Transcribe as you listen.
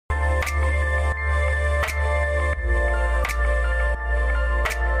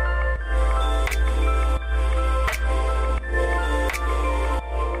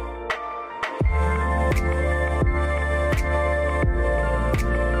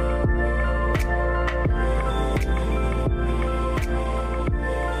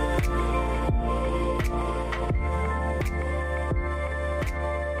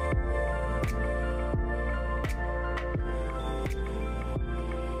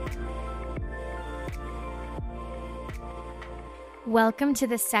Welcome to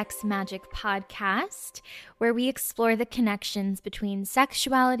the Sex Magic Podcast, where we explore the connections between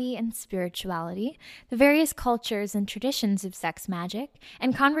sexuality and spirituality, the various cultures and traditions of sex magic,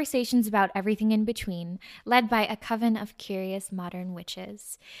 and conversations about everything in between, led by a coven of curious modern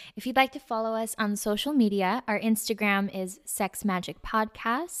witches. If you'd like to follow us on social media, our Instagram is Sex Magic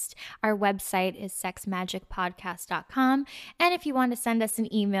Podcast, our website is sexmagicpodcast.com, and if you want to send us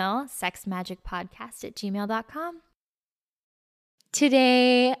an email, sexmagicpodcast@gmail.com.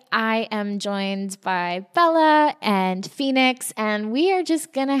 Today, I am joined by Bella and Phoenix, and we are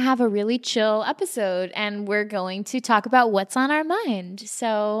just going to have a really chill episode, and we're going to talk about what's on our mind.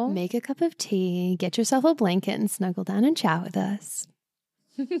 So, make a cup of tea, get yourself a blanket, and snuggle down and chat with us.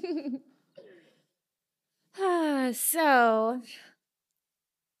 So,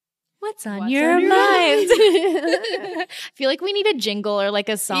 what's on your mind? I feel like we need a jingle or like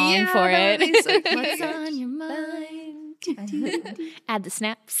a song for it. What's on your mind? Add the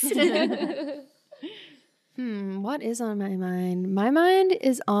snaps. What is on my mind? My mind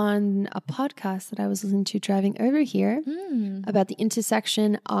is on a podcast that I was listening to driving over here about the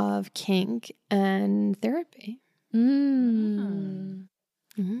intersection of kink and therapy.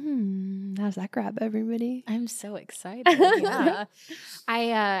 How's that grab, everybody? I'm so excited. Yeah.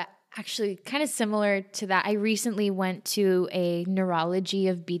 I actually kind of similar to that. I recently went to a neurology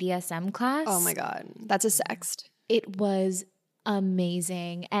of BDSM class. Oh my God. That's a sext. It was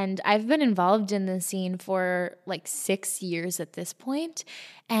amazing. And I've been involved in the scene for like 6 years at this point.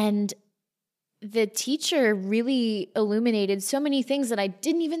 And the teacher really illuminated so many things that I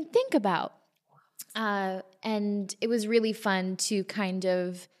didn't even think about. And it was really fun to kind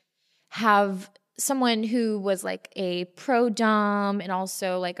of have someone who was like a pro dom and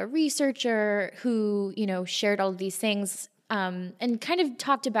also like a researcher who, you know, shared all of these things and kind of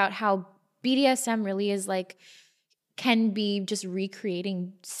talked about how BDSM really is like can be just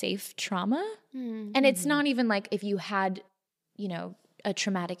recreating safe trauma. Mm-hmm. And it's not even like if you had, you know, a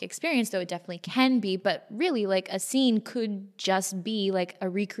traumatic experience, though it definitely can be, but really like a scene could just be like a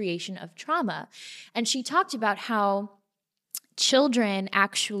recreation of trauma. And she talked about how children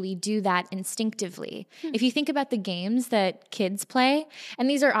actually do that instinctively. If you think about the games that kids play, and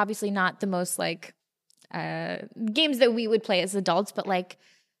these are obviously not the most like games that we would play as adults, but like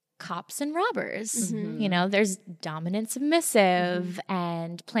cops and robbers. You know, there's dominant submissive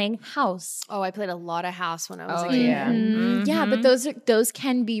and playing house. Oh, I played a lot of house when I was a kid. Yeah, but those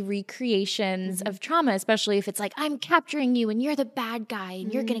can be recreations of trauma, especially if it's like I'm capturing you and you're the bad guy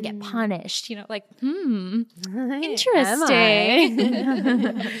and you're going to get punished. You know, like interesting.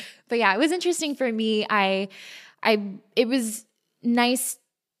 But yeah, it was interesting for me. It was nice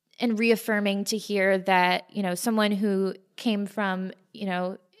and reaffirming to hear that, you know, someone who came from, you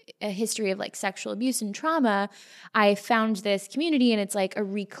know, a history of like sexual abuse and trauma, I found this community and it's like a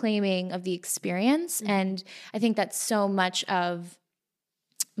reclaiming of the experience. And I think that's so much of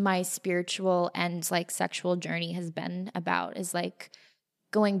my spiritual and like sexual journey has been about, is like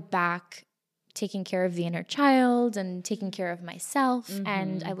going back, taking care of the inner child and taking care of myself.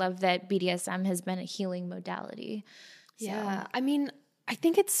 And I love that BDSM has been a healing modality. Yeah. I mean, I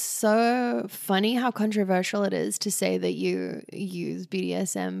think it's so funny how controversial it is to say that you use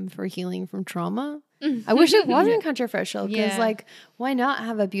BDSM for healing from trauma. I wish it wasn't controversial because, like, why not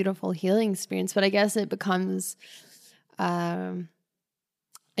have a beautiful healing experience? But I guess it becomes an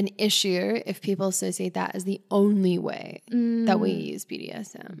issue if people associate that as the only way that we use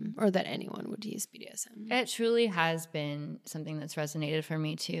BDSM or that anyone would use BDSM. It truly has been something that's resonated for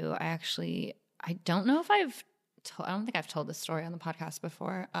me too. I don't know if I don't think I've told this story on the podcast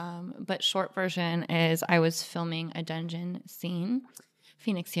before, but short version is I was filming a dungeon scene.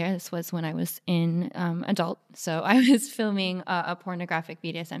 Phoenix here. This was when I was in adult. So I was filming a pornographic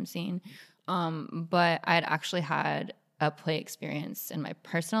BDSM scene, but I'd actually had a play experience in my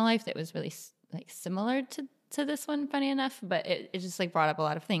personal life that was really like similar to this one, funny enough, but it just like brought up a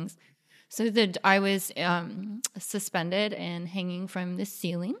lot of things. So I was suspended and hanging from the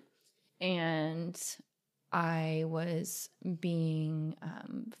ceiling, and I was being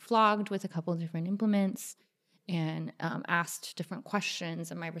flogged with a couple of different implements and asked different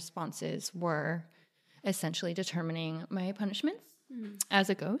questions, and my responses were essentially determining my punishments as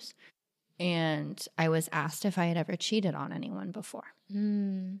it goes. And I was asked if I had ever cheated on anyone before.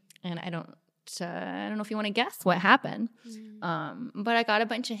 And I don't know if you want to guess what happened, but I got a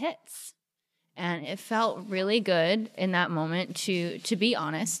bunch of hits. And it felt really good in that moment to be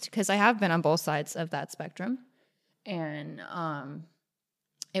honest, because I have been on both sides of that spectrum. And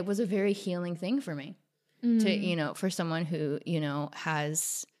it was a very healing thing for me to, you know, for someone who, you know,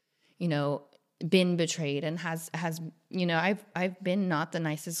 has, you know, been betrayed and has you know, I've been not the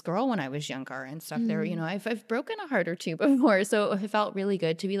nicest girl when I was younger and stuff. There, you know, I've broken a heart or two before, so it felt really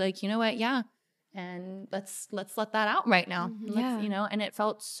good to be like, you know what, yeah, and let's let that out right now. You know, and it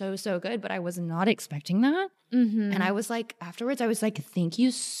felt so good, but I was not expecting that. And I was like, afterwards, I was like, thank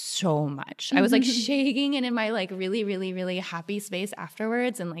you so much. I was like shaking and in my like really, really, really happy space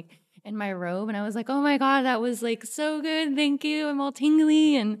afterwards, and like in my robe, and I was like, oh my God, that was like so good. Thank you. I'm all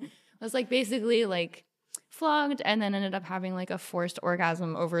tingly. And I was like basically like flogged, and then ended up having like a forced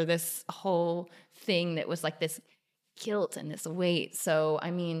orgasm over this whole thing that was like this guilt and this weight. So,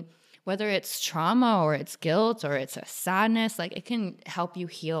 I mean, whether it's trauma or it's guilt or it's a sadness, like it can help you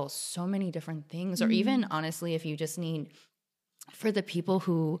heal so many different things. Or even honestly, if you just need, for the people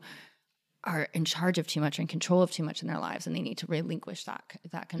who are in charge of too much and control of too much in their lives, and they need to relinquish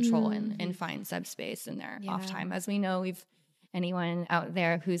that control and find subspace in their off time. As we know, anyone out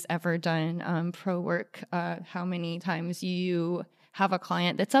there who's ever done pro work, how many times you have a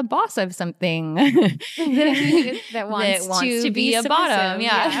client that's a boss of something that wants to be a bottom.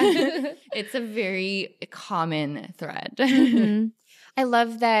 Yeah. It's a very common thread. I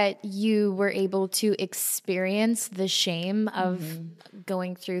love that you were able to experience the shame of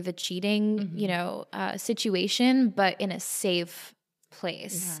going through the cheating, you know, situation, but in a safe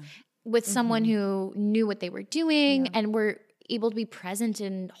place with someone who knew what they were doing and were able to be present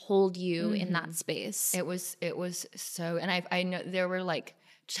and hold you in that space. It was so, and I know there were like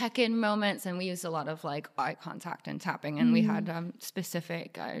check-in moments, and we used a lot of like eye contact and tapping, and we had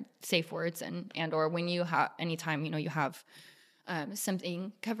specific safe words and or when you have, anytime, you know, you have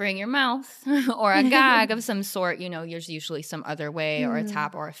something covering your mouth or a gag of some sort, you know, there's usually some other way or a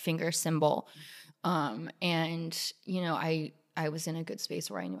tap or a finger symbol. And, you know, I was in a good space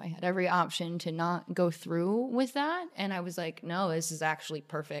where I knew I had every option to not go through with that. And I was like, no, this is actually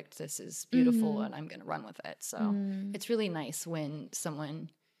perfect. This is beautiful, and I'm going to run with it. So it's really nice when someone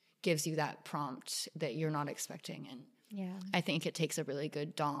gives you that prompt that you're not expecting. And I think it takes a really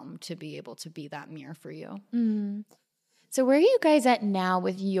good dom to be able to be that mirror for you. So where are you guys at now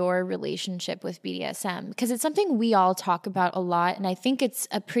with your relationship with BDSM? Because it's something we all talk about a lot, and I think it's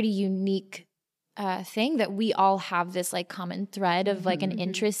a pretty unique thing that we all have this like common thread of like an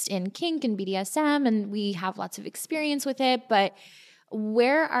interest in kink and BDSM, and we have lots of experience with it. But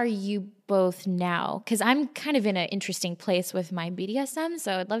where are you both now? Because I'm kind of in an interesting place with my BDSM,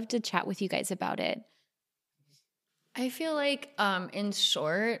 so I'd love to chat with you guys about it. I feel like, in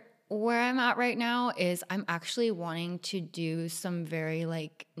short, where I'm at right now is I'm actually wanting to do some very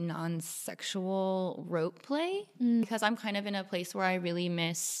like non-sexual rope play, because I'm kind of in a place where I really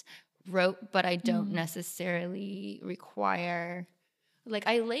miss rope, but I don't necessarily require, like,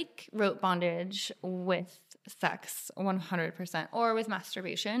 I like rope bondage with sex 100% or with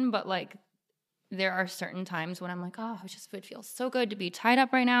masturbation, but like there are certain times when I'm like, oh, it just would feel so good to be tied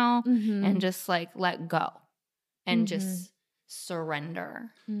up right now and just like let go and just surrender.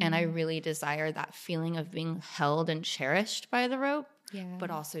 And I really desire that feeling of being held and cherished by the rope,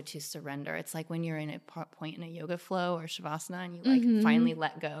 but also to surrender. It's like when you're in a point in a yoga flow or shavasana and you like finally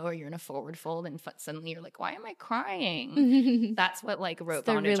let go, or you're in a forward fold and suddenly you're like, why am I crying? That's what like rope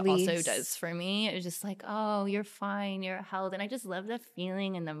bondage also does for me. It's just like, oh, you're fine, you're held. And I just love the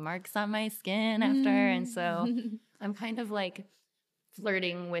feeling and the marks on my skin after. And so I'm kind of like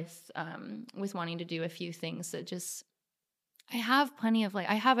flirting with wanting to do a few things that just, I have plenty of like,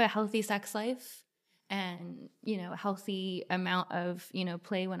 I have a healthy sex life and, you know, a healthy amount of, you know,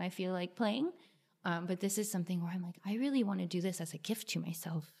 play when I feel like playing. But this is something where I'm like, I really want to do this as a gift to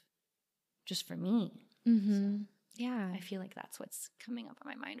myself, just for me. So, Yeah. I feel like that's what's coming up on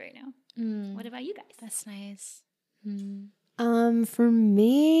my mind right now. What about you guys? That's nice. For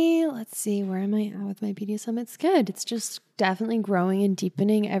me, let's see, where am I at with my BDSM? It's good. It's just definitely growing and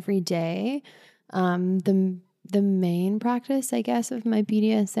deepening every day. The main practice, I guess, of my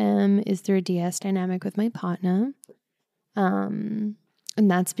BDSM is through a DS dynamic with my partner. And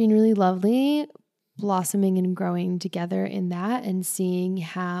that's been really lovely, blossoming and growing together in that, and seeing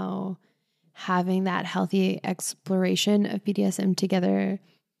how having that healthy exploration of BDSM together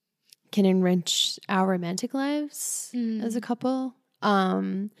can enrich our romantic lives as a couple.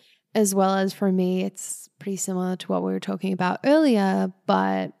 As well as for me, it's pretty similar to what we were talking about earlier,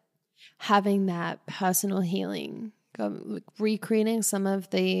 but having that personal healing, recreating some of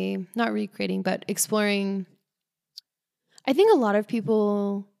the, not recreating, but exploring. I think a lot of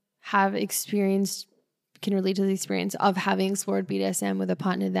people have experienced, can relate to the experience of having explored BDSM with a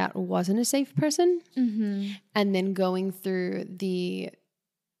partner that wasn't a safe person, and then going through the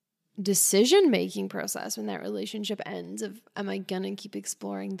decision-making process when that relationship ends of, am I going to keep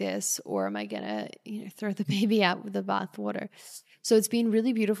exploring this, or am I going to, throw the baby out with the bathwater? So it's been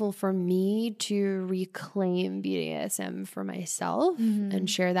really beautiful for me to reclaim BDSM for myself and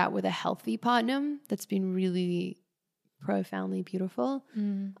share that with a healthy partner. That's been really profoundly beautiful.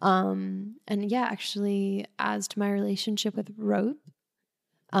 And yeah, actually, as to my relationship with rope,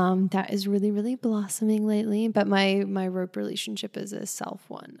 that is really, really blossoming lately. But my rope relationship is a self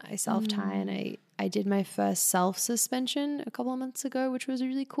one. I self tie, and I did my first self suspension a couple of months ago, which was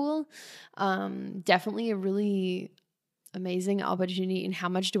really cool. Definitely a really amazing opportunity. And how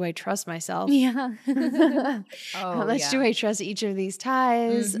much do I trust myself? Yeah. How much do I trust each of these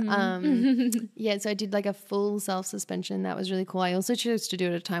ties? Yeah, so I did like a full self suspension. That was really cool. I also chose to do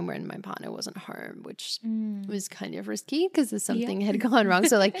it at a time when my partner wasn't home, which was kind of risky because something had gone wrong.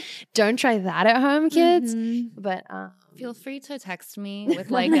 So like, don't try that at home, kids. But feel free to text me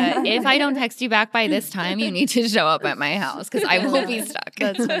with like if I don't text you back by this time, you need to show up at my house because I will be stuck.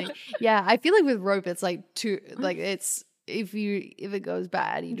 That's funny. Yeah, I feel like with rope, it's like it's if it goes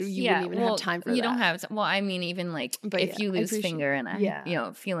bad, you wouldn't even have time for that. You don't have to, well, I mean, even like if you lose finger in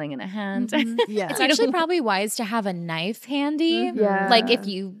a feeling in a hand. It's actually probably wise to have a knife handy. Like if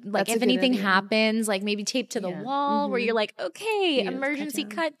if anything happens, like maybe taped to the wall where you're like, okay, emergency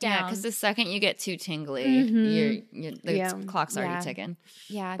cut down. Yeah, because the second you get too tingly, the clock's already ticking.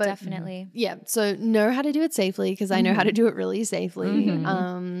 Yeah, definitely. Yeah, so know how to do it safely, because I know how to do it really safely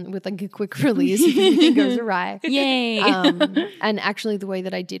with like a quick release if anything goes awry. Yay. And actually the way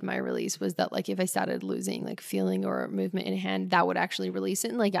that I did my release was that like if I started losing like feeling or movement in a hand, that would actually release it,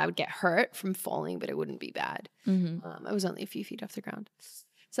 and like I would get hurt from falling, but it wouldn't be bad. I was only a few feet off the ground.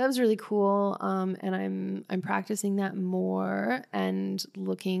 So that was really cool. And I'm practicing that more and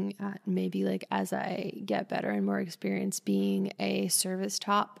looking at maybe like as I get better and more experience being a service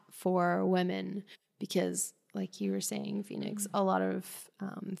top for women, because like you were saying, Phoenix, a lot of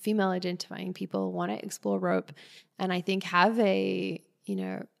female identifying people want to explore rope, and I think have a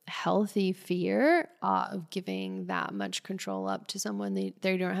healthy fear of giving that much control up to someone they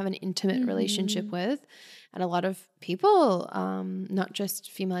don't have an intimate relationship with. And a lot of people, not just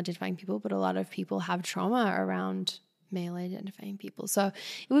female identifying people, but a lot of people have trauma around male identifying people. So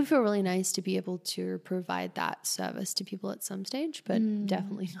it would feel really nice to be able to provide that service to people at some stage, but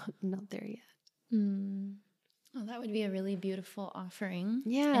definitely not there yet. Well, that would be a really beautiful offering.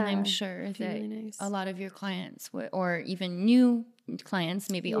 Yeah. And I'm sure that really nice. a lot of your clients or even new clients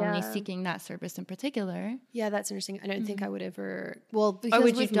maybe only seeking that service in particular. Yeah, that's interesting. I don't think I would ever,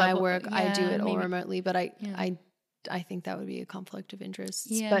 because with my work, I do it all remotely, but I think that would be a conflict of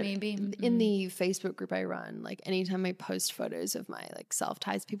interest. Yeah, but maybe. In the Facebook group I run, like anytime I post photos of my like self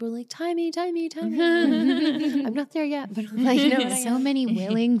ties, people are like, tie me. I'm not there yet, but I'm like, so many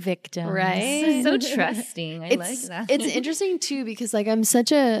willing victims, right? So trusting. I like that. It's interesting too, because like I'm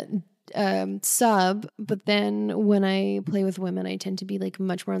such a sub, but then when I play with women, I tend to be like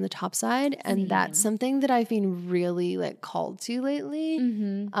much more on the top side, and that's something that I've been really like called to lately,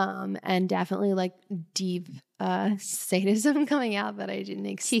 and definitely like deep sadism coming out that I didn't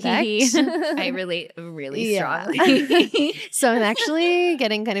expect. I relate really strongly. So I'm actually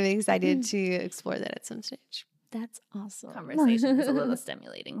getting kind of excited to explore that at some stage. That's awesome. Conversation is a little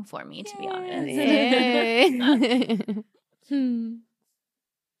stimulating for me, to be honest.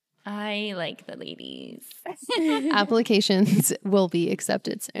 I like the ladies. Applications will be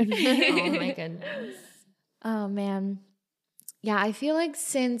accepted soon. Oh my goodness. Oh man. Yeah, I feel like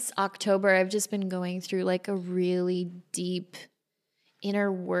since October, I've just been going through like a really deep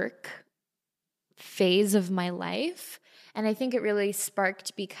inner work phase of my life. And I think it really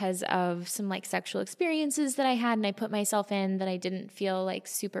sparked because of some like sexual experiences that I had and I put myself in that I didn't feel like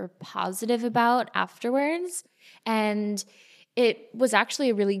super positive about afterwards. And it was actually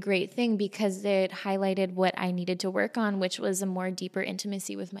a really great thing because it highlighted what I needed to work on, which was a more deeper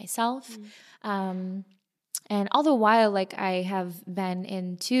intimacy with myself. And all the while, like I have been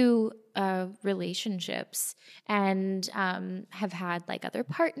in 2 relationships and have had like other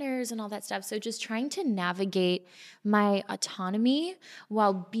partners and all that stuff. So just trying to navigate my autonomy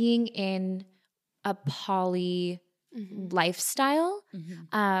while being in a poly lifestyle,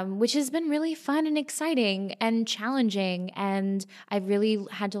 which has been really fun and exciting and challenging. And I've really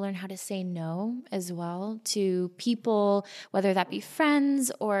had to learn how to say no as well to people, whether that be friends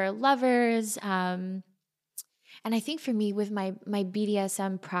or lovers. And I think for me with my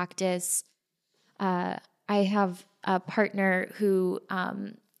BDSM practice, I have a partner who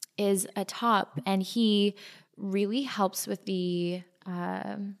is a top, and he really helps with the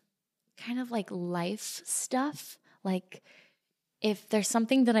kind of like life stuff. Like if there's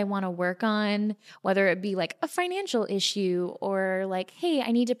something that I want to work on, whether it be like a financial issue or like, hey,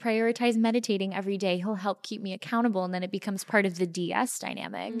 I need to prioritize meditating every day, he'll help keep me accountable. And then it becomes part of the DS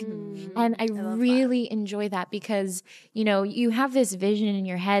dynamic. And I really enjoy that because, you know, you have this vision in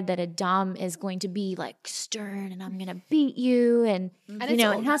your head that a dom is going to be like stern and I'm going to beat you. And you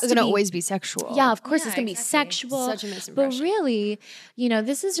know, it has to gonna always be sexual. Yeah, of course it's going to be sexual. Such a misimpression. But really, you know,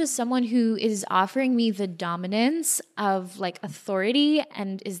 this is just someone who is offering me the dominance of like authority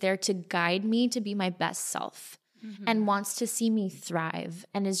and is there to guide me to be my best self and wants to see me thrive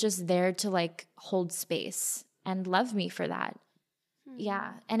and is just there to like hold space and love me for that.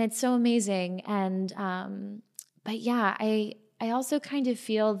 Yeah. And it's so amazing. And, but yeah, I also kind of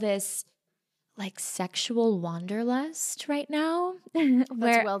feel this like sexual wanderlust right now.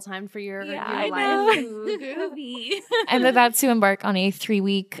 That's well timed for your life. I'm about to embark on a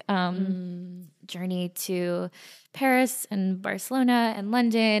 3-week journey to Paris and Barcelona and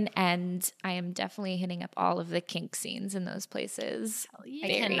London, and I am definitely hitting up all of the kink scenes in those places. I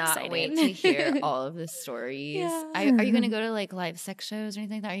cannot wait to hear all of the stories. Yeah. Are you going to go to like live sex shows or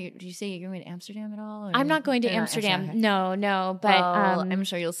anything like that? Do you say you're going to Amsterdam at all? Or? I'm not going to Amsterdam. Okay. No. But I'm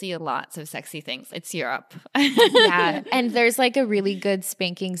sure you'll see lots of sexy things. It's Europe. Yeah. And there's like a really good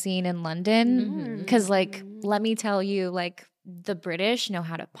spanking scene in London because like, let me tell you, like, the British know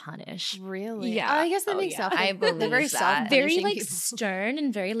how to punish. Really? Yeah. I guess that makes sense. I believe they're very soft, very like people. Stern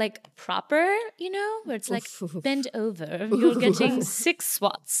and very like proper, you know, where it's like bend over. You're getting 6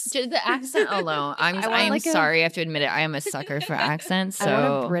 swats. The accent alone. I'm sorry, I have to admit it. I am a sucker for accents. So I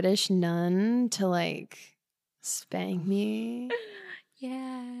want a British nun to like spank me.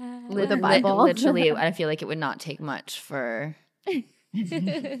 Yeah. With a Bible. Literally, I feel like it would not take much for I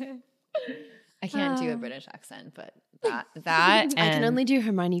can't do a British accent, but that and I can only do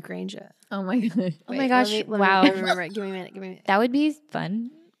Hermione Granger. Oh my god! Oh my gosh! Wow! Give me a minute. That would be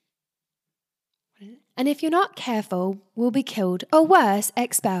fun. And if you're not careful, we'll be killed or worse,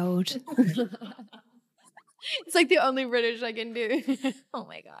 expelled. It's like the only British I can do. Oh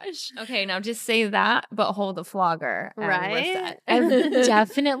my gosh. Okay, now just say that, but hold the flogger. Right? I've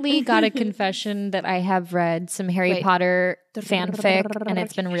definitely got a confession that I have read some Harry Potter fanfic and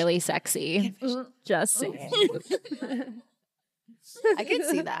it's been really sexy. Just saying. I could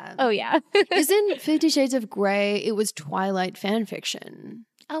see that. Oh, yeah. Isn't 50 Shades of Grey, it was Twilight fan fiction?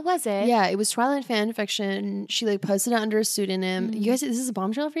 Oh, was it? Yeah, it was Twilight fan fiction. She like posted it under a pseudonym. You guys, this is a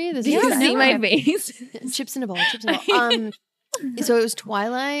bombshell for you? This you is see my face. Chips in a bowl. So it was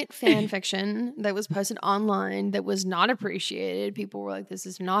Twilight fan fiction that was posted online that was not appreciated. People were like, "This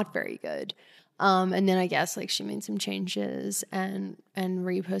is not very good." And then I guess like she made some changes and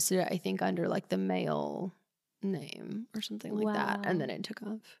reposted it. I think under like the male name or something like that, and then it took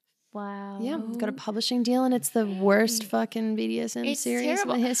off. Wow. Yeah, got a publishing deal, and it's the worst fucking BDSM series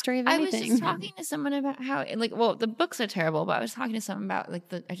terrible. In the history of anything. I was just talking to someone about how, like, well, the books are terrible, but I was talking to someone about, like,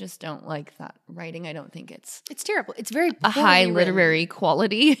 I just don't like that writing. I don't think it's terrible. It's very a high literary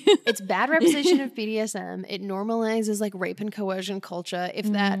quality. It's bad representation of BDSM. It normalizes, like, rape and coercion culture. If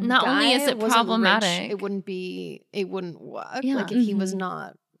that not only is it problematic, rich, it wouldn't work. Yeah. Like, if he was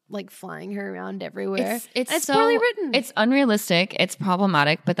not like flying her around everywhere. It's so poorly written. It's unrealistic. It's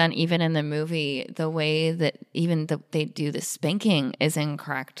problematic. But then even in the movie, the way that they do the spanking is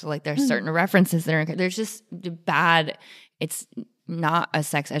incorrect. Like there's certain references that are incorrect. There's just bad. It's not a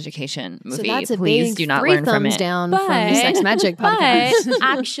sex education movie. So that's Please do not learn from it. Down from the Sex Magic podcast. But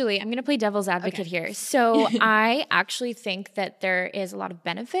actually, I'm going to play devil's advocate here. So I actually think that there is a lot of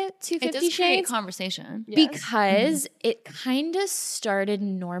benefit to 50 Shades conversation because it kind of started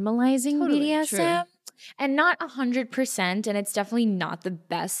normalizing BDSM. True. And not 100%, and it's definitely not the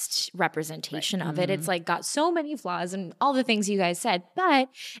best representation of it. It's like got so many flaws and all the things you guys said, but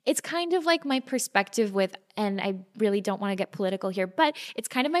it's kind of like my perspective with, and I really don't want to get political here, but it's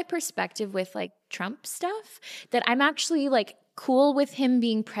kind of my perspective with like Trump stuff that I'm actually like cool with him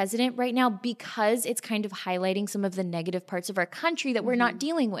being president right now because it's kind of highlighting some of the negative parts of our country that we're not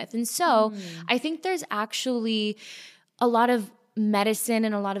dealing with. And so I think there's actually a lot of medicine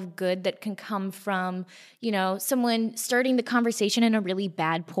and a lot of good that can come from, you know, someone starting the conversation in a really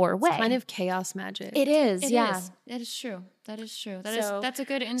bad, poor way. It's kind of chaos magic. It is, That is true. That's a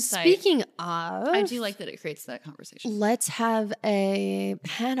good insight. Speaking of, I do like that it creates that conversation. Let's have a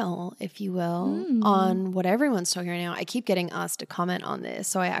panel, if you will, on what everyone's talking right now. I keep getting asked to comment on this,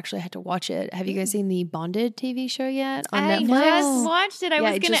 so I actually had to watch it. Have you guys seen the Bonded TV show yet on Netflix? I just watched it. I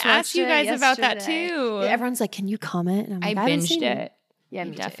was going to ask you guys about that too. Everyone's like, "Can you comment?" And I'm like, I binged it. Yeah,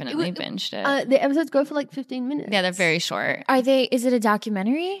 definitely binged it. The episodes go for like 15 minutes. Yeah, they're very short. Is it a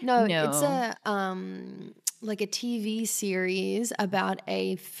documentary? No. It's a like a TV series about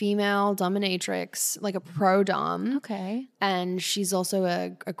a female dominatrix, like a pro dom. Okay. And she's also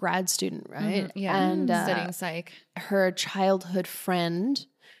a grad student, right? Yeah. And Studying psych. her childhood friend,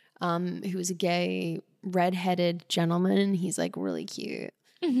 who is a gay redheaded gentleman, he's like really cute,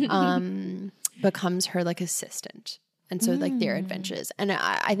 becomes her like assistant. And so like their adventures. And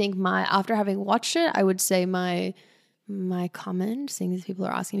I think after having watched it, I would say my comment, seeing as people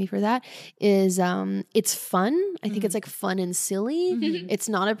are asking me for that, is it's fun. I think it's like fun and silly. It's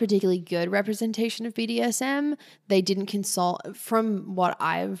not a particularly good representation of BDSM. They didn't consult, from what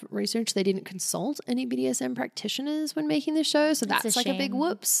I've researched, they didn't consult any BDSM practitioners when making the show. So that's like a big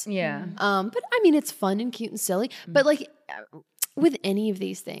whoops. Yeah. But I mean, it's fun and cute and silly. But like with any of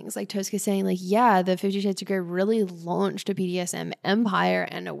these things, like Tosca's saying, like, yeah, the 50 Shades of Grey really launched a BDSM empire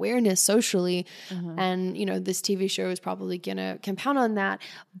and awareness socially. And, you know, this TV show is probably going to compound on that.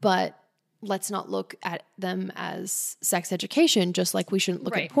 But let's not look at them as sex education, just like we shouldn't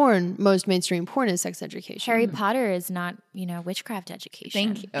look at porn. Most mainstream porn is sex education. Harry Potter is not, you know, witchcraft education.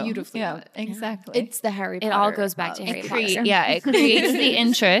 Thank you. Beautifully Yeah, put. exactly. It's the Harry Potter. It all goes back to Harry Potter. It creates the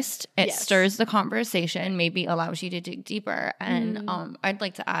interest. It Yes. stirs the conversation, maybe allows you to dig deeper. And I'd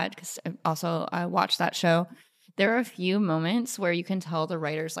like to add, because I watched that show, there are a few moments where you can tell the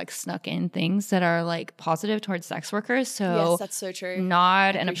writers like snuck in things that are like positive towards sex workers. So Yes, that's so true.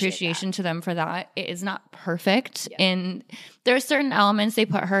 nod and appreciation to them for that. It is not perfect. And there are certain elements, they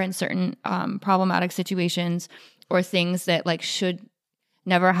put her in certain problematic situations or things that like should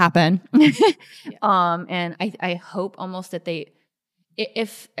never happen. And I hope almost that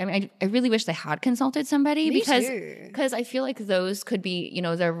I really wish they had consulted somebody, because I feel like those could be, you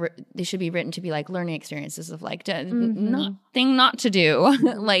know, they should be written to be like learning experiences of like nothing not to do.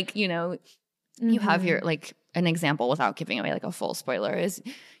 Like, you know, you have your like an example without giving away like a full spoiler is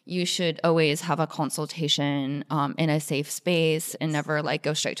you should always have a consultation in a safe space and never like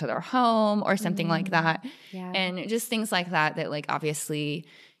go straight to their home or something like that. Yeah. And just things like that like obviously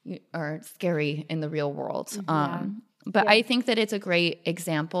are scary in the real world. But I think that it's a great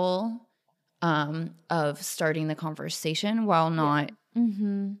example of starting the conversation while not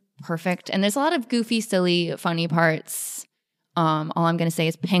perfect. And there's a lot of goofy, silly, funny parts. All I'm going to say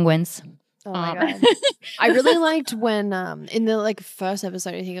is penguins. Oh my God. I really liked when in the like first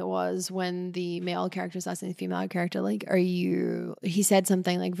episode, I think it was, when the male character was asking the female character, like, he said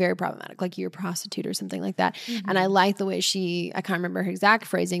something like very problematic, like you're a prostitute or something like that. And I like the way I can't remember her exact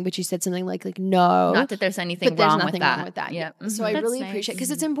phrasing, but she said something like no. Not that there's anything but there's wrong nothing with that. wrong with that. Yeah. So I That's really nice. appreciate, because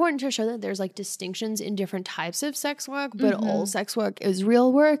it's important to show that there's like distinctions in different types of sex work, but all sex work is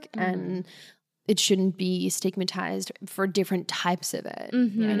real work and it shouldn't be stigmatized for different types of it.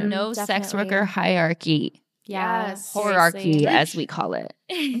 And no sex Definitely. worker hierarchy. Yes. Hierarchy, as we call it.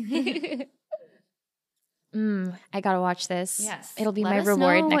 I gotta watch this. Yes. It'll be Let my us know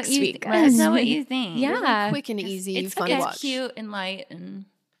reward what next you week. Let us know what you think. Yeah. Quick and easy, It's fun watch. cute and light and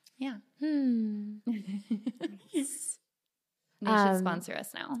yeah. They should sponsor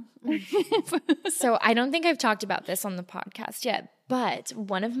us now. So I don't think I've talked about this on the podcast yet, but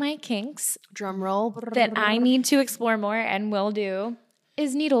one of my kinks Drum roll. that I need to explore more and will do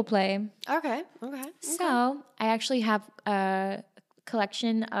is needle play. Okay. So I actually have a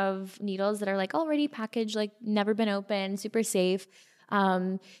collection of needles that are like already packaged, like never been opened, super safe.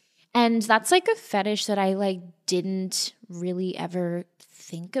 And that's like a fetish that I like didn't really ever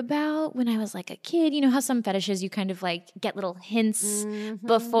think about when I was like a kid. You know how some fetishes you kind of like get little hints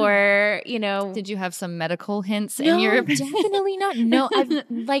before, you know. Did you have some medical hints No, in your definitely not. No,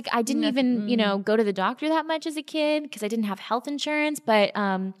 I didn't even, you know, go to the doctor that much as a kid because I didn't have health insurance. But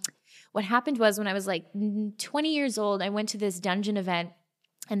what happened was when I was like 20 years old, I went to this dungeon event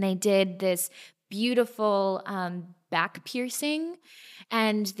and they did this beautiful back piercing,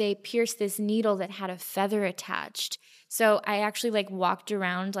 and they pierced this needle that had a feather attached. So I actually like walked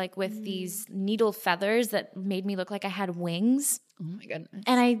around like with these needle feathers that made me look like I had wings. Oh my goodness.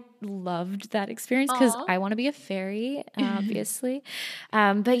 And I loved that experience because I want to be a fairy, obviously.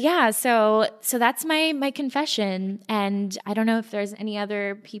 But yeah, so that's my confession. And I don't know if there's any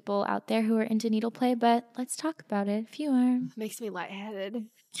other people out there who are into needle play, but let's talk about it if you are. Makes me lightheaded.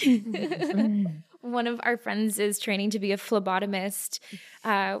 One of our friends is training to be a phlebotomist,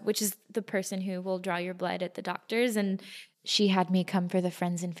 which is the person who will draw your blood at the doctors. And she had me come for the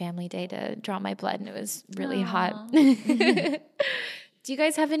Friends and Family Day to draw my blood, and it was really hot. Do you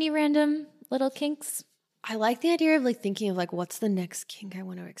guys have any random little kinks? I like the idea of like thinking of like what's the next kink I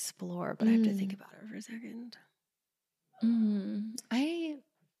want to explore, but I have to think about it for a second. I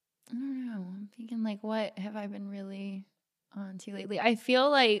don't know. I'm thinking like, what have I been really on to lately? I feel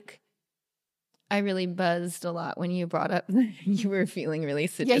like I really buzzed a lot when you brought up you were feeling really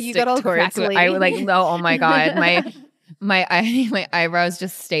sadistic you got all towards crackly. I was like, oh my God. My eyebrows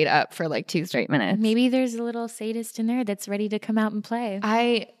just stayed up for like 2 straight minutes. Maybe there's a little sadist in there that's ready to come out and play.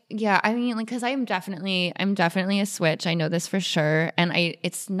 I mean, like, because I'm definitely a switch. I know this for sure, and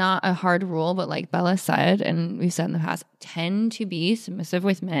it's not a hard rule, but like Bella said, and we've said in the past, tend to be submissive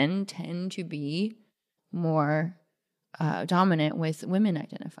with men, tend to be more dominant with women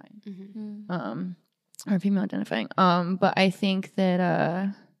identifying, or female identifying. But I think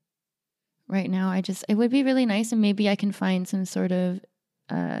that right now, it would be really nice, and maybe I can find some sort of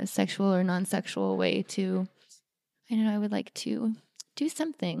sexual or non-sexual way to, I don't know, I would like to do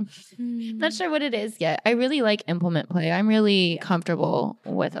something. I'm not sure what it is yet. I really like implement play. I'm really comfortable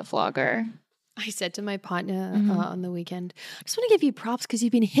with a flogger. I said to my partner on the weekend, I just want to give you props because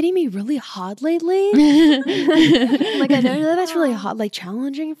you've been hitting me really hard lately. Like, I know that's really hard, like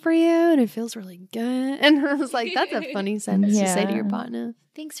challenging for you, and it feels really good. And I was like, that's a funny sentence to say to your partner.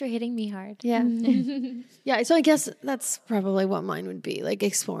 Thanks for hitting me hard. Yeah. Yeah. So I guess that's probably what mine would be, like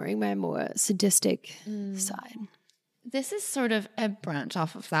exploring my more sadistic side. This is sort of a branch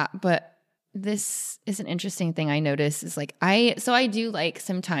off of that, but this is an interesting thing I notice is like I do like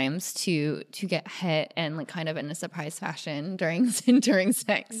sometimes to get hit and like kind of in a surprise fashion during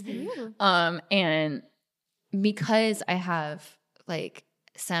sex. And because I have like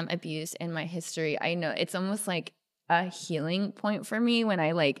some abuse in my history, I know it's almost like a healing point for me when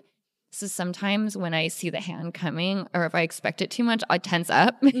I like, so sometimes when I see the hand coming or if I expect it too much, I tense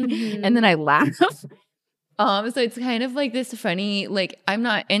up and then I laugh. So it's kind of like this funny, like I'm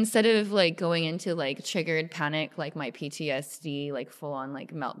not, instead of like going into like triggered panic, like my PTSD, like full on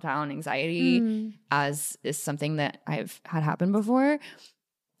like meltdown anxiety, as is something that I've had happen before,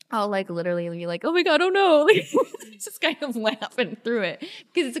 I'll like literally be like, oh my God, oh no, like just kind of laughing through it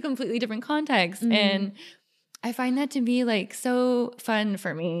because it's a completely different context. And I find that to be like so fun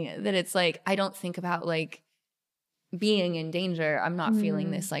for me that it's like, I don't think about like being in danger. I'm not feeling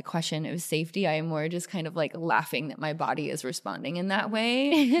this like question of safety. I am more just kind of like laughing that my body is responding in that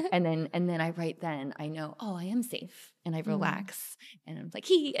way. and then I know, oh, I am safe, and I relax and I'm like,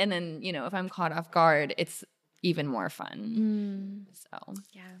 and then, you know, if I'm caught off guard, it's even more fun. So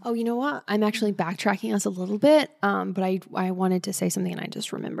yeah. Oh, you know what? I'm actually backtracking us a little bit, but I wanted to say something and I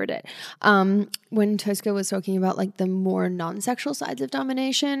just remembered it. When Tosca was talking about like the more non-sexual sides of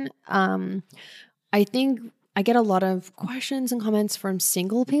domination, I think I get a lot of questions and comments from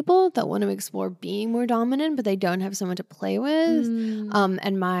single people that want to explore being more dominant, but they don't have someone to play with.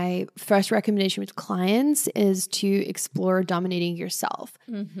 And my first recommendation with clients is to explore dominating yourself.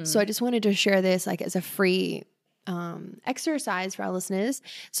 So I just wanted to share this like as a free exercise for our listeners.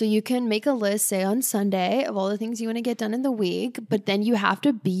 So you can make a list, say on Sunday, of all the things you want to get done in the week, but then you have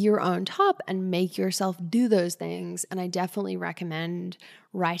to be your own top and make yourself do those things. And I definitely recommend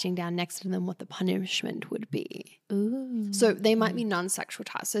writing down next to them what the punishment would be. So they might be non-sexual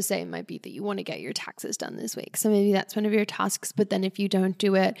tasks. So say it might be that you want to get your taxes done this week. So maybe that's one of your tasks, but then if you don't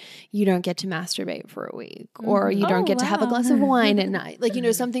do it, you don't get to masturbate for a week, or you don't get to have a glass of wine at night. Like, you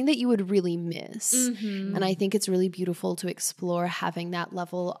know, something that you would really miss. And I think it's really beautiful to explore having that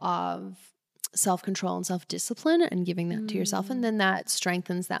level of self-control and self-discipline and giving that to yourself, and then that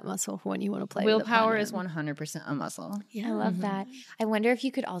strengthens that muscle for when you want to play. Willpower is 100% a muscle. Yeah, I love that. I wonder if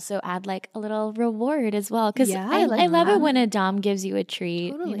you could also add like a little reward as well, because I like love it when a dom gives you a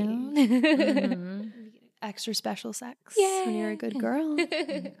treat. Totally. You know? Extra special sex Yay. when you're a good girl.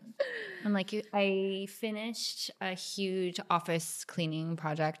 And like I finished a huge office cleaning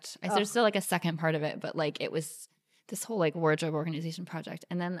project. There's still like a second part of it, but like it was this whole like wardrobe organization project.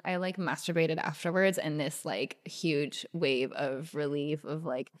 And then I like masturbated afterwards, and this like huge wave of relief of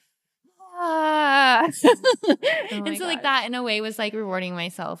like, and so like that in a way was like rewarding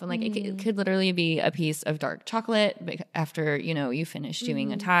myself. And like it could literally be a piece of dark chocolate after, you know, you finish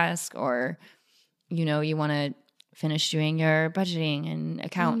doing a task, or, you know, you want to finish doing your budgeting and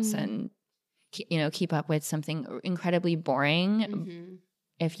accounts and, you know, keep up with something incredibly boring.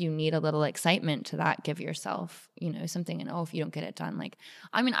 If you need a little excitement to that, give yourself, you know, something. And if you don't get it done, like,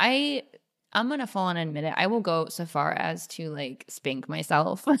 I mean, I'm going to fall and admit it. I will go so far as to like spank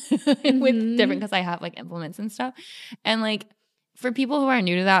myself with different, because I have like implements and stuff. And like, for people who are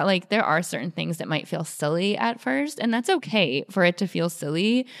new to that, like there are certain things that might feel silly at first, and that's okay for it to feel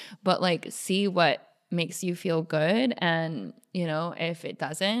silly, but like see what makes you feel good. And, you know, if it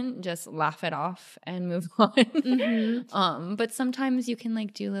doesn't, just laugh it off and move on. But sometimes you can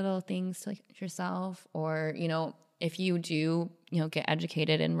like do little things to like yourself, or, you know, if you do get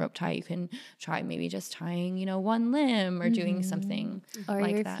educated in rope tie, you can try maybe just tying, one limb or doing something or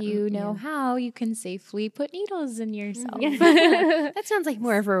like if that. you know how, you can safely put needles in yourself. That sounds like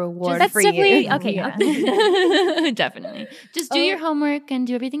more of a reward That's for you. definitely Yeah. Definitely. Just do your homework and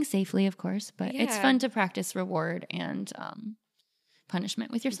do everything safely, of course. But it's fun to practice reward and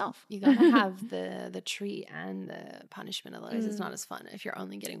punishment with yourself. You gotta have the treat and the punishment. Otherwise, it's not as fun if you're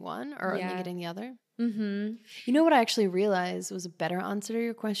only getting one or only getting the other. Mm-hmm. You know what I actually realized was a better answer to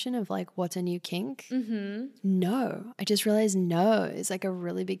your question of like, what's a new kink? Mm-hmm. No. I just realized no is like a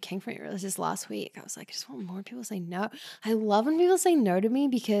really big kink for me. I realized this last week. I was like, I just want more people to say no. I love when people say no to me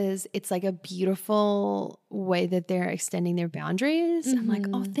because it's like a beautiful way that they're extending their boundaries. I'm like,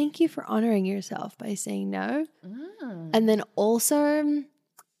 oh, thank you for honoring yourself by saying no. And then also,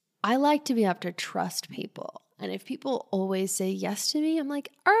 I like to be able to trust people. And if people always say yes to me, I'm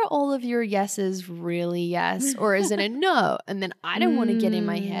like, are all of your yeses really yes? Or is it a no? And then I don't want to get in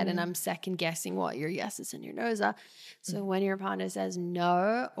my head and I'm second guessing what your yeses and your nos are. So when your partner says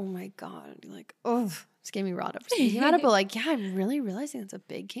no, oh my God, you're like, oh, it's getting me riled up for thinking about it. But like, yeah, I'm really realizing it's a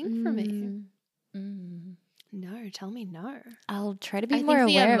big kink for me. No, tell me no. I'll try to be I more think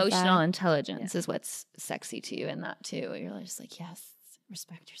the aware emotional of that. intelligence is what's sexy to you in that too. You're just like, yes,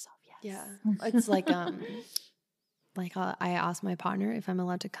 respect yourself. Yes. Yeah. It's like, I asked my partner if I'm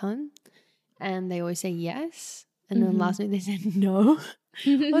allowed to come and they always say yes. And then last week they said no.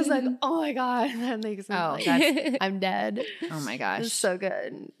 I was like, oh my God. That makes me I'm dead. Oh my gosh. It's so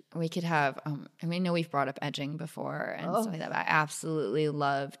good. We could have, I know we've brought up edging before and stuff like that, but I absolutely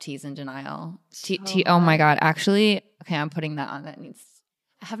love tease and denial. Oh my God. Actually, okay, I'm putting that on.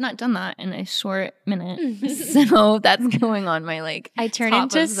 I have not done that in a short minute. So that's going on my I turn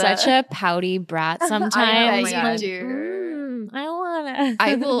into such a pouty brat sometimes. I my God. do. I wanna.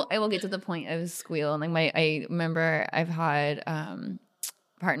 I will get to the point of squeal. And like I remember I've had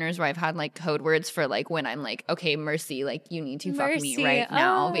partners where I've had like code words for like when I'm like, okay, mercy, like you need to fuck me right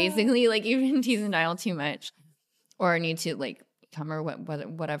now. Basically, like you've been teasing and dial too much, or need to like come or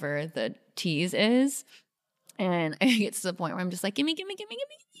whatever the tease is. And it gets to the point where I'm just like, gimme.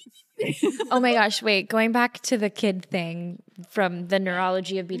 Oh my gosh, wait, going back to the kid thing from the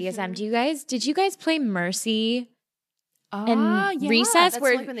neurology of BDSM, did you guys play Mercy in recess? That's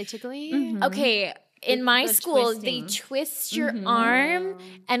where like when they tickle you. okay, in my the school, twisting. they twist your arm,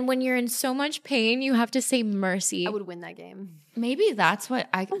 and when you're in so much pain, you have to say mercy. I would win that game. Maybe that's what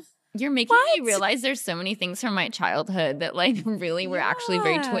you're making me realize there's so many things from my childhood that like really were actually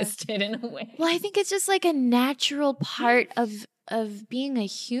very twisted in a way. Well, I think it's just like a natural part of being a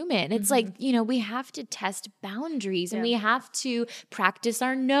human. It's like, we have to test boundaries and we have to practice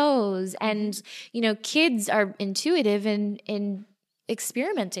our nose. And, kids are intuitive in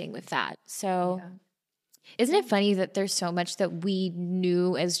experimenting with that. So isn't it funny that there's so much that we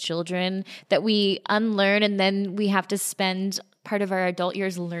knew as children that we unlearn and then we have to spend part of our adult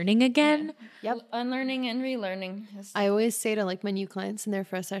years learning again? Yep. Unlearning and relearning. I always say to like my new clients in their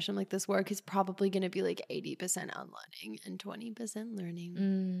first session, like this work is probably going to be like 80% unlearning and 20%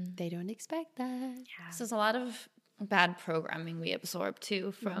 learning. They don't expect that. Yeah. So there's a lot of bad programming we absorb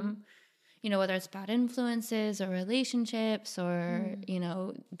too from, whether it's bad influences or relationships or,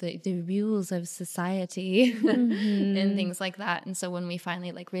 the rules of society and things like that. And so when we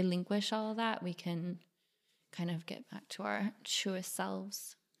finally like relinquish all of that, we can kind of get back to our truest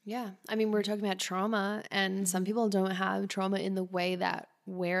selves. Yeah. I mean, we're talking about trauma, and some people don't have trauma in the way that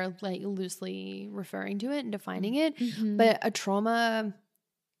we're like loosely referring to it and defining it. But a trauma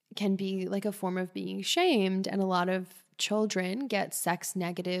can be like a form of being shamed, and a lot of children get sex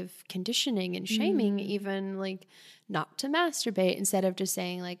negative conditioning and shaming, even like not to masturbate, instead of just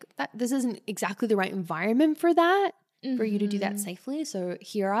saying like that this isn't exactly the right environment for that. For you to do that safely. So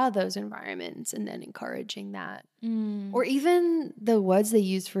here are those environments, and then encouraging that. Or even the words they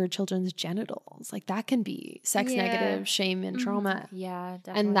use for children's genitals. Like that can be sex negative, shame, and trauma. Yeah,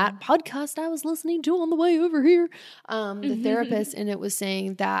 definitely. And that podcast I was listening to on the way over here, the therapist, and it was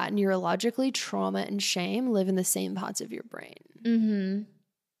saying that neurologically trauma and shame live in the same parts of your brain.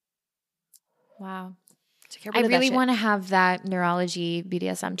 Wow. So I really want to have that neurology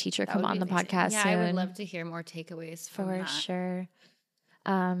BDSM teacher come on the podcast Yeah, soon. I would love to hear more takeaways from for that. sure.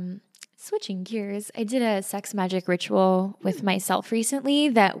 Switching gears, I did a sex magic ritual with myself recently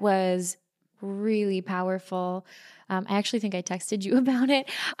that was really powerful. I actually think I texted you about it.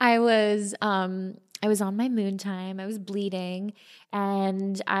 I was on my moon time. I was bleeding,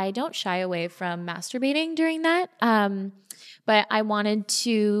 and I don't shy away from masturbating during that. But I wanted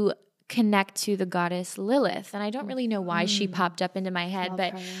to connect to the goddess Lilith, and I don't really know why she popped up into my head,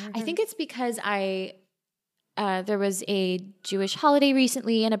 but I think it's because I there was a Jewish holiday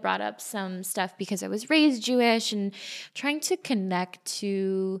recently, and it brought up some stuff because I was raised Jewish, and trying to connect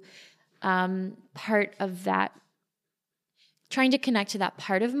to part of that. Trying to connect to that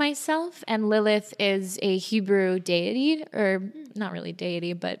part of myself. And Lilith is a Hebrew deity, or not really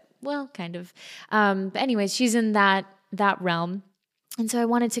deity, but well, kind of. But anyways, she's in that realm. And so I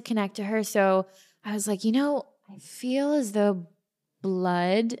wanted to connect to her. So I was like, I feel as though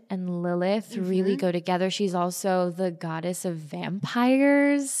blood and Lilith really go together. She's also the goddess of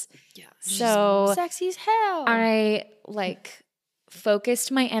vampires. Yeah. So sexy as hell. I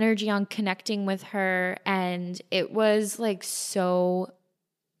focused my energy on connecting with her, and it was like so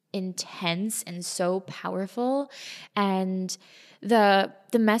intense and so powerful. And the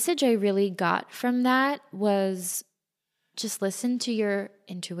message I really got from that was just listen to your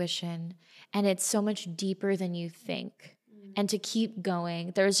intuition, and it's so much deeper than you think. And to keep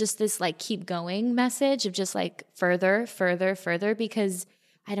going. There's just this like keep going message of just like further, further, further, because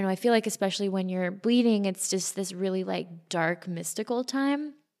I don't know, I feel like especially when you're bleeding, it's just this really like dark, mystical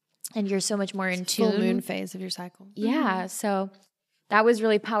time, and you're so much more in tune. Full moon phase of your cycle. Yeah, so that was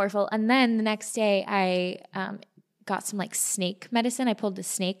really powerful. And then the next day I got some like snake medicine. I pulled the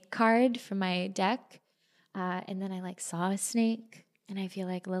snake card from my deck, and then I like saw a snake, and I feel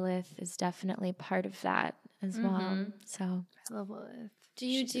like Lilith is definitely part of that as well. So I love Lilith. Do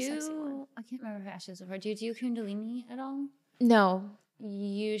you do, I can't remember if I asked you this before, do you do Kundalini at all? no.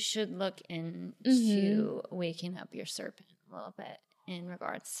 You should look into waking up your serpent a little bit in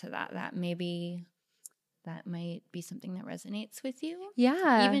regards to that. That might be something that resonates with you.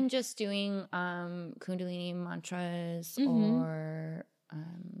 Yeah. Even just doing Kundalini mantras or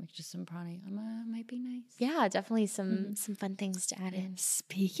just some pranayama might be nice. Yeah, definitely some fun things to add in.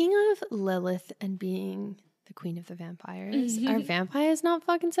 Speaking of Lilith and being the queen of the vampires, are vampires not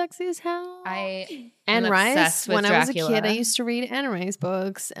fucking sexy as hell? Anne Rice. When I was a kid, I used to read Anne Rice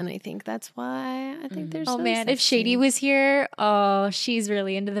books, and I think that's why I think there's. Oh man, if Shady was here, she's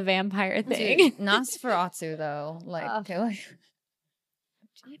really into the vampire thing. Dude, Nosferatu though, like, I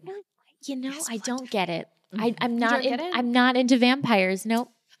don't get it. I'm not. I'm not into vampires.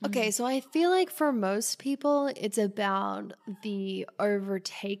 Nope. Okay, so I feel like for most people, it's about the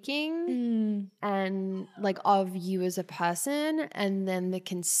overtaking and like of you as a person, and then the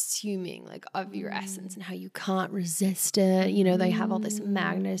consuming like of your essence and how you can't resist it. They have all this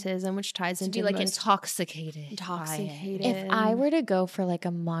magnetism, which ties into be like intoxicated. If I were to go for like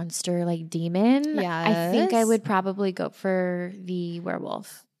a monster, like demon, I think I would probably go for the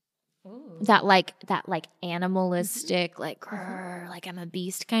werewolf. Ooh. That animalistic, like I'm a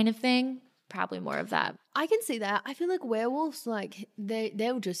beast kind of thing. Probably more of that. I can see that. I feel like werewolves, like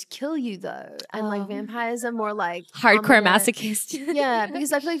they'll just kill you though, and like vampires are more like hardcore masochist. Yeah,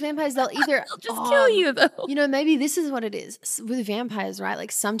 because I feel like vampires they'll either just kill you though. Maybe this is what it is with vampires, right?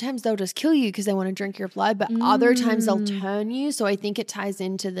 Like sometimes they'll just kill you because they want to drink your blood, but other times they'll turn you. So I think it ties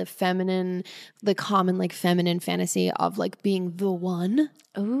into the common like feminine fantasy of like being the one.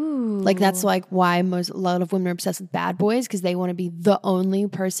 Ooh, like that's like why a lot of women are obsessed with bad boys because they want to be the only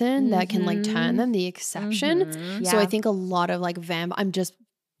person that can like turn them, the exception. So I think a lot of like I'm just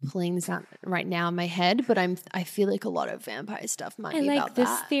playing this out right now in my head, but I feel like a lot of vampire stuff might be about that. I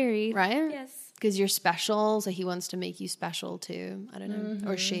like this theory, right? Yes, because you're special, so he wants to make you special too. I don't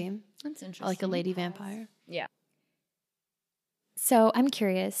know, or she. That's interesting. Like a lady vampire. Yeah. So I'm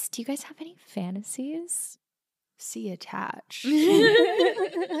curious. Do you guys have any fantasies? See attached.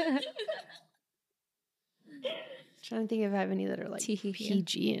 Trying to think if I have any that are like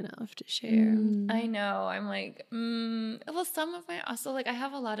PG enough to share. I know. I'm like, well, some of my also like I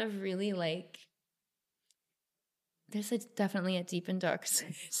have a lot of really like. There's definitely a deep and dark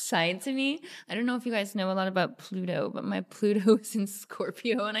side to me. I don't know if you guys know a lot about Pluto, but my Pluto is in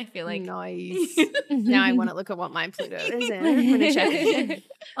Scorpio, and I feel like nice. Now I want to look at what my Pluto is in. I'm gonna check it.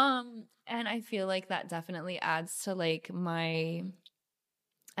 And I feel like that definitely adds to like I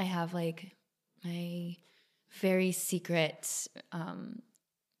have like my very secret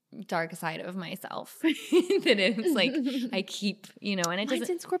dark side of myself that it's like I keep, and it Mine's doesn't.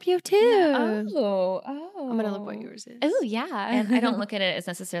 in Scorpio too. Yeah. Oh, I'm gonna look what yours is. Oh yeah, and I don't look at it as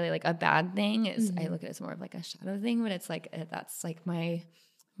necessarily like a bad thing. I look at it as more of like a shadow thing, but it's like that's like my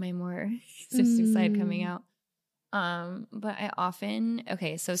more sister side coming out. But I often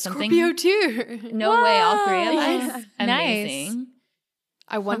so something Scorpio too. No way, all three of us. Amazing. Nice.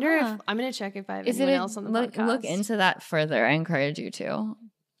 I wonder if I'm gonna check if I have anyone else on the podcast. Look into that further. I encourage you to.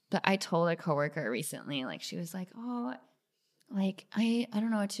 But I told a coworker recently, like she was like, "Oh, like I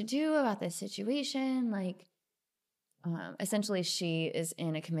don't know what to do about this situation. Like, essentially she is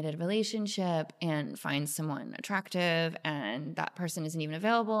in a committed relationship and finds someone attractive, and that person isn't even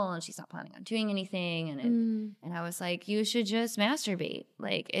available, and she's not planning on doing anything. And I was like, you should just masturbate.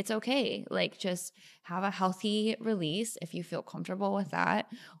 Like, it's okay. Like, just have a healthy release if you feel comfortable with that.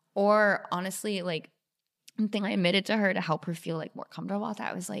 Or honestly, like, one thing I admitted to her to help her feel like more comfortable with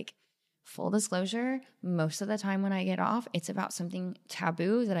that was like, full disclosure, most of the time when I get off, it's about something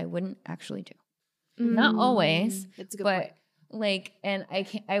taboo that I wouldn't actually do. Not always, It's a good but point. like, and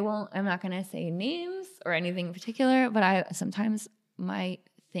I'm not going to say names or anything in particular, but I sometimes might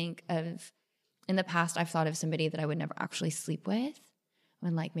think of, in the past, I've thought of somebody that I would never actually sleep with,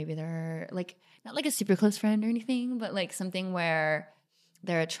 when like maybe they're like, not like a super close friend or anything, but like something where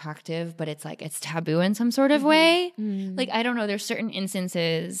they're attractive, but it's like, it's taboo in some sort of way. Like, I don't know, there's certain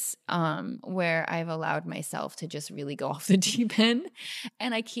instances where I've allowed myself to just really go off the deep end,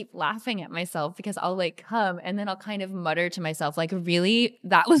 and I keep laughing at myself because I'll like come and then I'll kind of mutter to myself, like, really,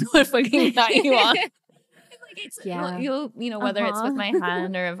 that was what fucking got you on. Like, it's, you know, whether it's with my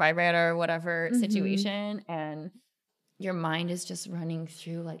hand or a vibrator or whatever situation, and your mind is just running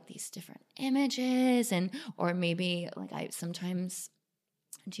through like these different images, and or maybe like I sometimes,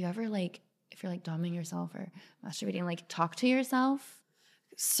 do you ever like, if you're like doming yourself or masturbating, like talk to yourself?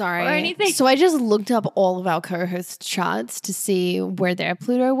 Sorry. Or anything. So I just looked up all of our co-host charts to see where their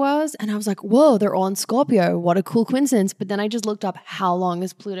Pluto was. And I was like, whoa, they're all in Scorpio. What a cool coincidence. But then I just looked up how long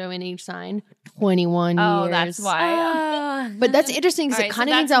is Pluto in each sign? 21 years. Oh, that's why. But that's interesting because All it right, kind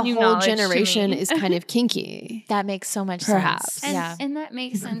so of means that's our new whole knowledge to generation me. is kind of kinky. That makes so much Perhaps. sense. And that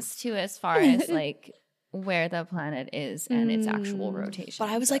makes sense too, as far as like where the planet is and its actual rotation. But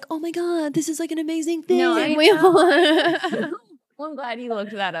I was like, oh my God, this is like an amazing thing. No, I We know. all- Well, I'm glad you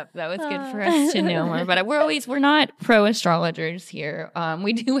looked that up. That was good for us to know more. But we're not pro astrologers here.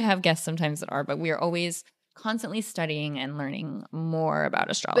 We do have guests sometimes that are, but we are always constantly studying and learning more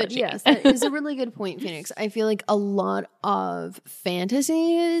about astrology. But yes, that is a really good point, Phoenix. I feel like a lot of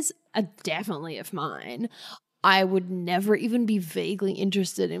fantasies, definitely of mine, I would never even be vaguely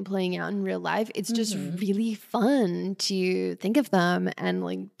interested in playing out in real life. It's just really fun to think of them and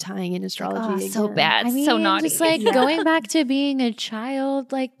like tying in astrology. so again. bad, I mean, so naughty. just like going back to being a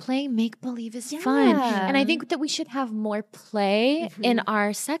child, like playing make believe is fun. And I think that we should have more play in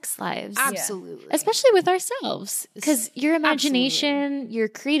our sex lives. Absolutely. Especially with ourselves. Because your imagination, your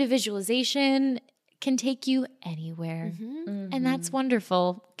creative visualization can take you anywhere. And that's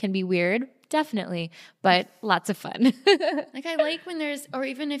wonderful. Can be weird, definitely, but lots of fun. Like, I like when there's, or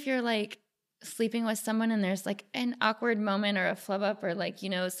even if you're like sleeping with someone and there's like an awkward moment or a flub up, or like, you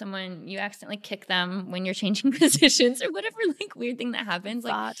know, someone, you accidentally kick them when you're changing positions or whatever like weird thing that happens.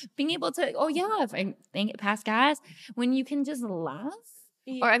 Like being able to, oh yeah, if I think it past gas, when you can just laugh.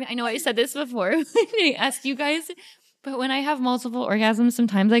 Or I mean, I know I said this before when I asked you guys, but when I have multiple orgasms,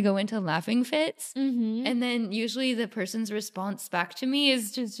 sometimes I go into laughing fits. And then usually the person's response back to me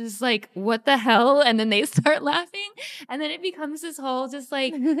is just like, what the hell? And then they start laughing. And then it becomes this whole just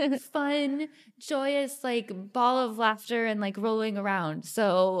like fun, joyous, like ball of laughter and like rolling around.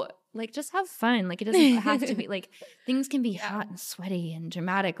 So like, just have fun. Like, it doesn't have to be like, things can be hot and sweaty and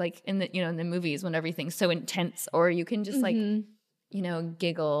dramatic, like in the, you know, in the movies when everything's so intense, or you can just like, you know,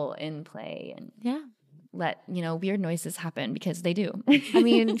 giggle and play and let, you know, weird noises happen, because they do. I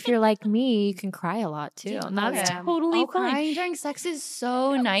mean, if you're like me, you can cry a lot too. And that's totally fine. Crying during sex is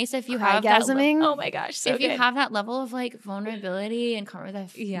so nice if you have that. Orgasming. Oh my gosh, so if you have that level of like vulnerability and with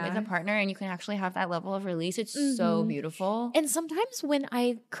a partner, and you can actually have that level of release, it's so beautiful. And sometimes when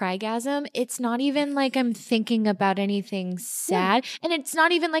I crygasm, it's not even like I'm thinking about anything sad. And it's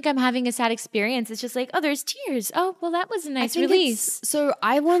not even like I'm having a sad experience. It's just like, oh, there's tears. Oh, well, that was a nice release. So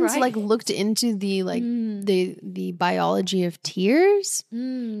I once like looked into the like the biology of tears,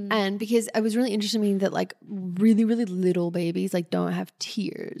 and because I was really interested in that like really little babies like don't have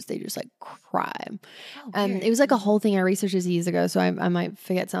tears, they just like cry. And it was like a whole thing I researched this years ago, so I might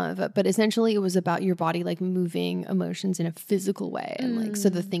forget some of it, but essentially it was about your body like moving emotions in a physical way, and like so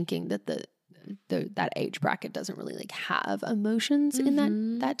the thinking that that age bracket doesn't really like have emotions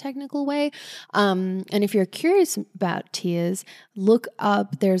in that technical way. And if you're curious about tears, look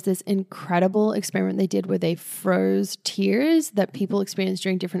up, there's this incredible experiment they did where they froze tears that people experience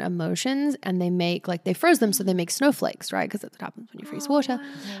during different emotions, and they froze them so they make snowflakes, right? Because that's what happens when you freeze water.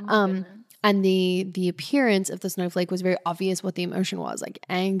 And the appearance of the snowflake was very obvious what the emotion was, like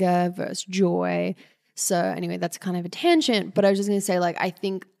anger versus joy. So anyway, that's kind of a tangent, but I was just going to say, like, I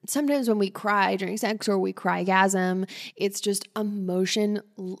think sometimes when we cry during sex or we cry-gasm, it's just emotion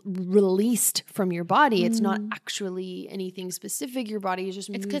released from your body. It's not actually anything specific. Your body is just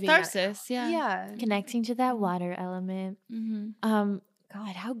It's moving. catharsis. Yeah. Connecting to that water element. God,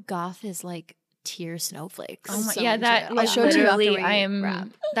 how goth is like tear snowflakes. Oh my, So yeah, that I'll show it to you after literally, we I am. wrap.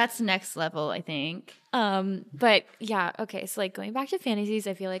 That's next level, I think. But yeah, okay. So like going back to fantasies,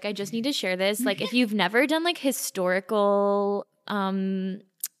 I feel like I just need to share this. Like if you've never done like historical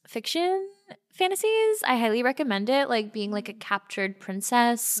fiction fantasies, I highly recommend it. Like being like a captured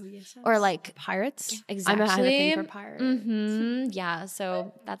princess or like Pirates. exactly. I have a thing for pirates. Yeah,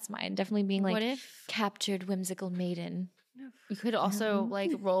 so that's mine. Definitely being like What if captured whimsical maiden. you could also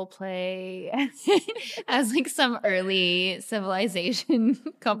like role play as like some early civilization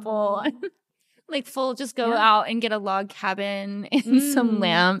couple? Like full, just go out and get a log cabin and some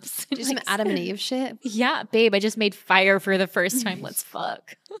lamps. Just some Adam and Eve shit. Yeah, babe, I just made fire for the first time. Let's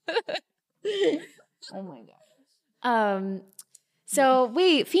fuck. Oh my god. So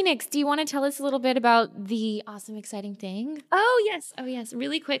wait, Phoenix, do you want to tell us a little bit about the awesome, exciting thing? Oh yes,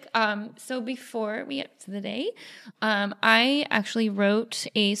 really quick. So before we get to the day, I actually wrote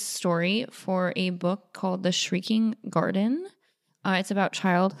a story for a book called The Shrieking Garden. It's about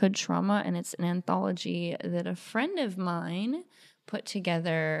childhood trauma, and it's an anthology that a friend of mine put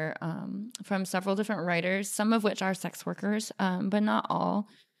together from several different writers, some of which are sex workers, but not all.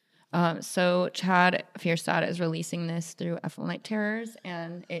 So Chad Fierstad is releasing this through Ethel Night Terrors,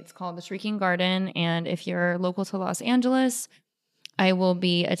 and it's called The Shrieking Garden. And if you're local to Los Angeles, I will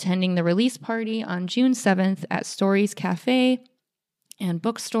be attending the release party on June 7th at Stories Cafe and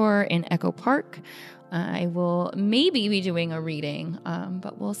Bookstore in Echo Park. I will maybe be doing a reading,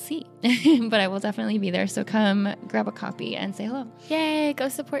 but we'll see. But I will definitely be there. So come grab a copy and say hello. Yay, go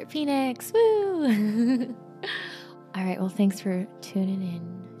support Phoenix. Woo! All right, well, thanks for tuning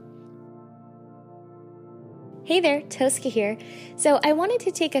in. Hey there, Tosca here. So I wanted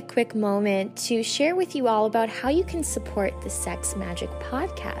to take a quick moment to share with you all about how you can support the Sex Magic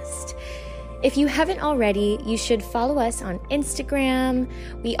Podcast. If you haven't already, you should follow us on Instagram.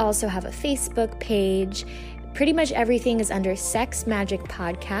 We also have a Facebook page. Pretty much everything is under Sex Magic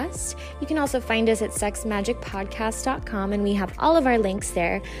Podcast. You can also find us at sexmagicpodcast.com, and we have all of our links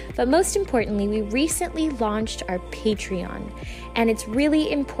there. But most importantly, we recently launched our Patreon, and it's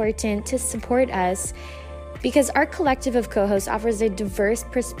really important to support us because our collective of co-hosts offers a diverse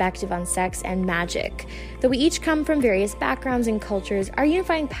perspective on sex and magic. Though we each come from various backgrounds and cultures, our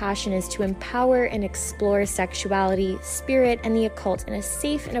unifying passion is to empower and explore sexuality, spirit, and the occult in a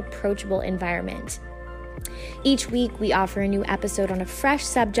safe and approachable environment. Each week, we offer a new episode on a fresh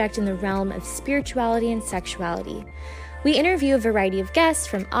subject in the realm of spirituality and sexuality. We interview a variety of guests,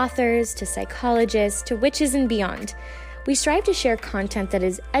 from authors to psychologists to witches and beyond. We strive to share content that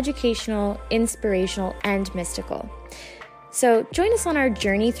is educational, inspirational, and mystical. So join us on our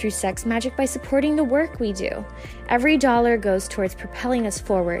journey through sex magic by supporting the work we do. Every dollar goes towards propelling us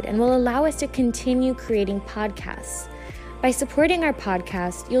forward and will allow us to continue creating podcasts. By supporting our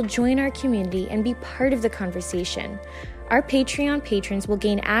podcast, you'll join our community and be part of the conversation. Our Patreon patrons will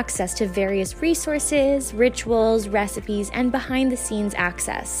gain access to various resources, rituals, recipes, and behind-the-scenes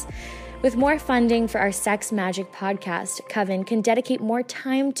access. With more funding for our Sex Magic Podcast, Coven can dedicate more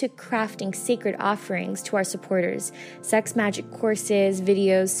time to crafting sacred offerings to our supporters, sex magic courses,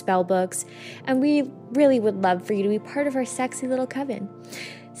 videos, spell books, and we really would love for you to be part of our sexy little coven.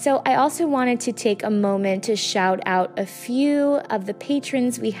 So I also wanted to take a moment to shout out a few of the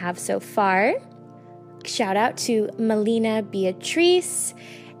patrons we have so far. Shout out to Melina Beatrice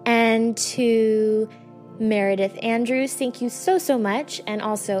and to Meredith Andrews. Thank you so much. And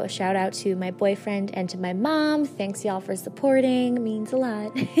also a shout out to my boyfriend and to my mom. Thanks y'all for supporting. It means a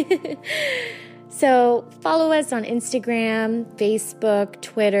lot. So follow us on Instagram, Facebook,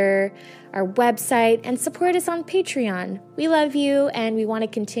 Twitter, our website, and support us on Patreon. We love you, and we want to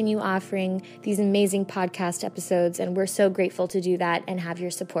continue offering these amazing podcast episodes, and we're so grateful to do that and have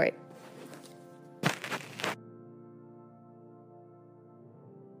your support.